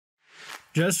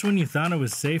Just when you thought it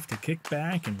was safe to kick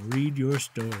back and read your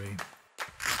story.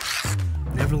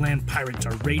 Neverland pirates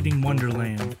are raiding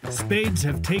Wonderland. Spades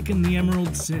have taken the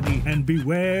Emerald City, and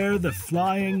beware the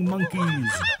flying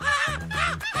monkeys.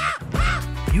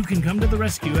 You can come to the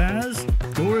rescue as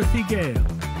Dorothy Gale,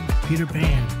 Peter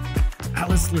Pan,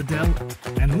 Alice Liddell,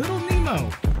 and Little Nemo.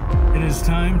 It is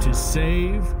time to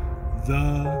save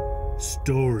the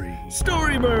story.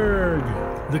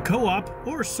 Storyburg! The co-op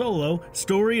or solo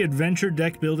story adventure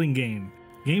deck building game.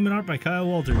 Game and art by Kyle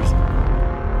Walters.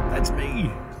 That's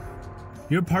me!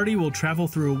 Your party will travel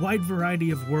through a wide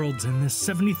variety of worlds in this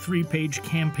 73-page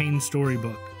campaign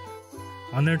storybook.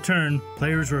 On their turn,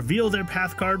 players reveal their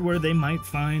path card where they might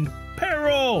find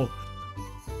peril!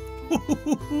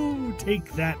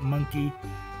 Take that, monkey.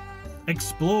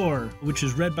 Explore, which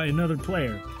is read by another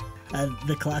player.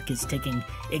 The clock is ticking.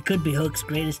 It could be Hook's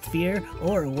greatest fear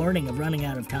or a warning of running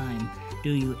out of time.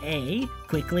 Do you A,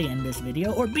 quickly end this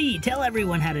video, or B, tell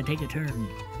everyone how to take a turn?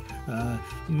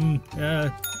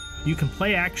 You can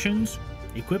play actions,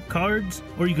 equip cards,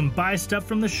 or you can buy stuff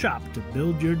from the shop to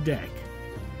build your deck.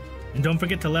 And don't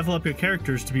forget to level up your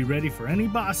characters to be ready for any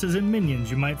bosses and minions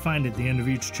you might find at the end of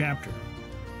each chapter.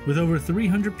 With over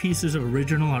 300 pieces of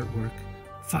original artwork,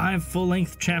 5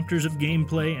 full-length chapters of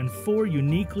gameplay, and 4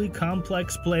 uniquely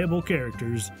complex playable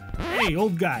characters. Hey,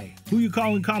 old guy, who you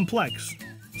calling complex?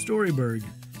 Storyburg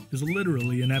is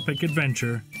literally an epic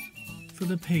adventure for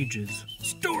the pages.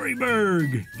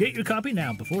 Storyburg! Get your copy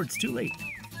now before it's too late.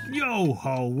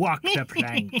 Yo-ho, walk the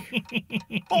plank.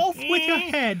 Off with your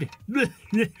head.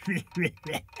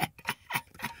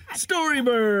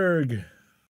 Storyburg!